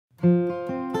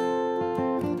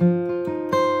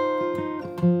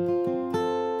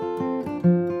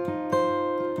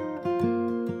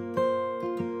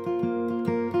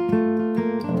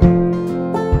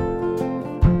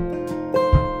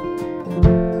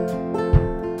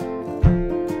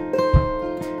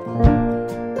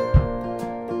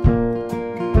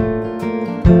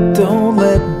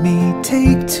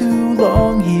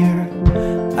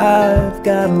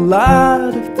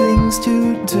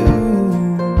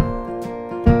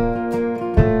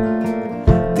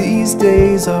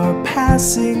days are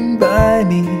passing by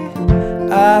me.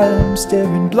 I'm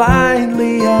staring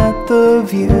blindly at the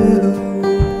view.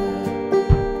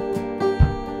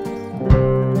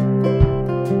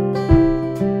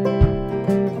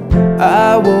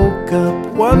 I woke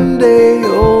up one day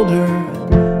older,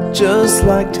 just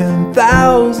like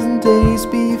 10,000 days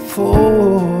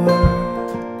before.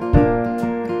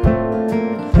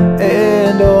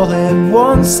 And all at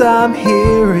once I'm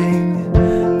hearing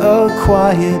a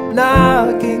quiet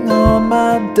knocking on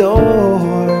my door.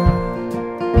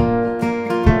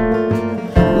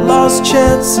 Lost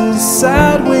chances,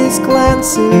 sideways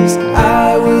glances,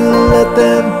 I will let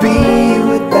them be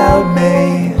without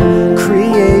me.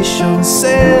 Creation,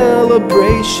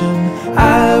 celebration,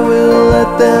 I will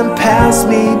let them pass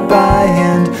me by.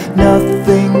 And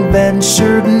nothing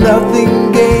ventured,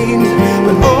 nothing gained,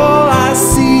 but all I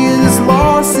see is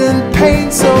loss and pain,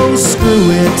 so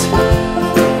screw it.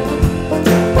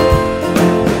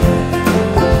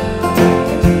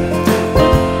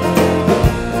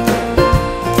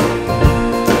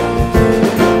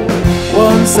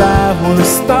 Once I was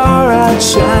star-eyed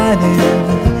shining,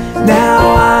 now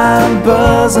I'm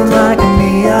buzzing like a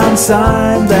neon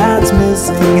sign that's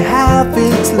missing half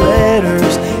its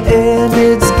letters, and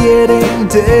it's getting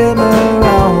dimmer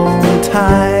all the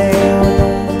time.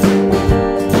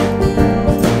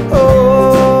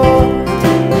 Oh,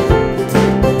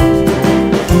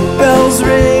 bells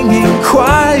ringing,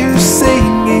 choirs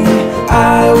singing,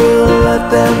 I will let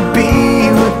them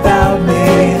be without me.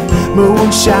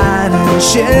 Moonshine and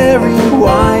cherry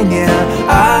wine, yeah,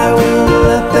 I will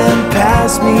let them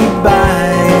pass me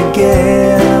by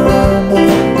again.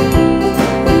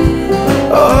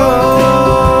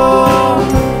 Oh,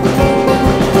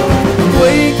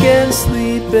 wake and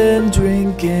sleep and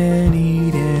drink and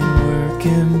eat and work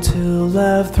until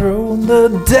I've thrown the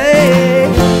day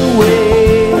away.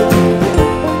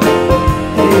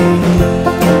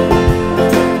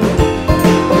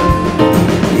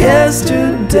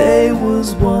 Yesterday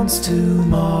was once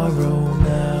tomorrow,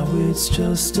 now it's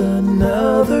just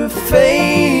another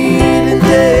phase.